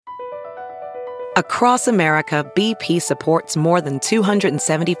Across America, BP supports more than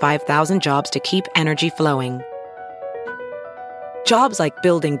 275,000 jobs to keep energy flowing. Jobs like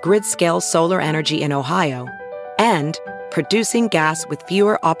building grid-scale solar energy in Ohio and producing gas with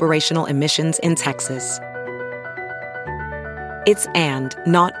fewer operational emissions in Texas. It's and,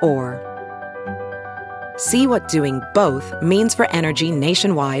 not or. See what doing both means for energy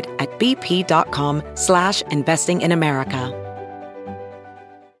nationwide at bp.com/investing in America.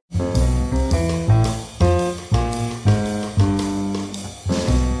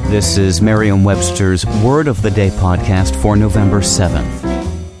 This is Merriam-Webster's Word of the Day podcast for November 7th.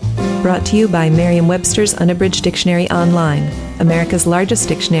 Brought to you by Merriam-Webster's Unabridged Dictionary Online, America's largest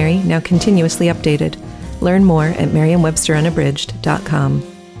dictionary, now continuously updated. Learn more at merriam-websterunabridged.com.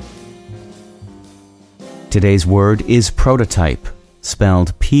 Today's word is prototype,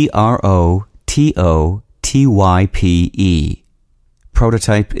 spelled Prototype.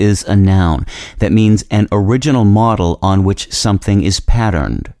 Prototype is a noun that means an original model on which something is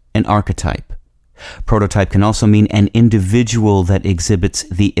patterned, an archetype. Prototype can also mean an individual that exhibits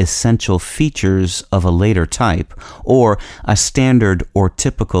the essential features of a later type, or a standard or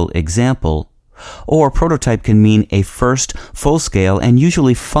typical example. Or prototype can mean a first full-scale and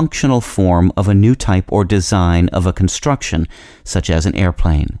usually functional form of a new type or design of a construction, such as an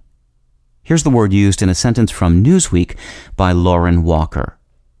airplane. Here's the word used in a sentence from Newsweek by Lauren Walker.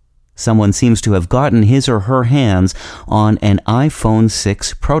 Someone seems to have gotten his or her hands on an iPhone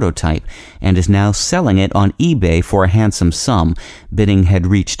 6 prototype and is now selling it on eBay for a handsome sum. Bidding had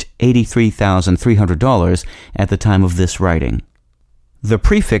reached $83,300 at the time of this writing. The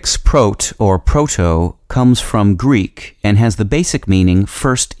prefix prot or proto comes from Greek and has the basic meaning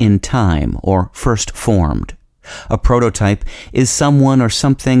first in time or first formed. A prototype is someone or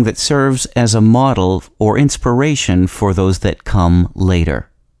something that serves as a model or inspiration for those that come later.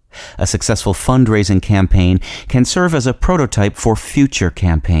 A successful fundraising campaign can serve as a prototype for future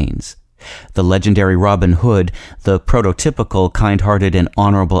campaigns. The legendary Robin Hood, the prototypical, kindhearted, and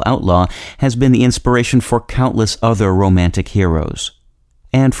honorable outlaw, has been the inspiration for countless other romantic heroes.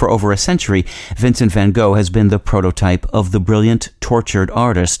 And for over a century, Vincent van Gogh has been the prototype of the brilliant, tortured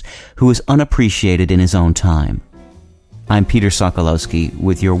artist who is unappreciated in his own time. I'm Peter Sokolowski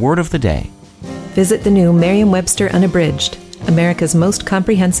with your Word of the Day. Visit the new Merriam-Webster Unabridged, America's most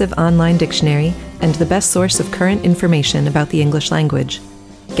comprehensive online dictionary and the best source of current information about the English language.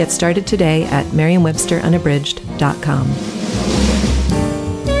 Get started today at merriam-websterunabridged.com.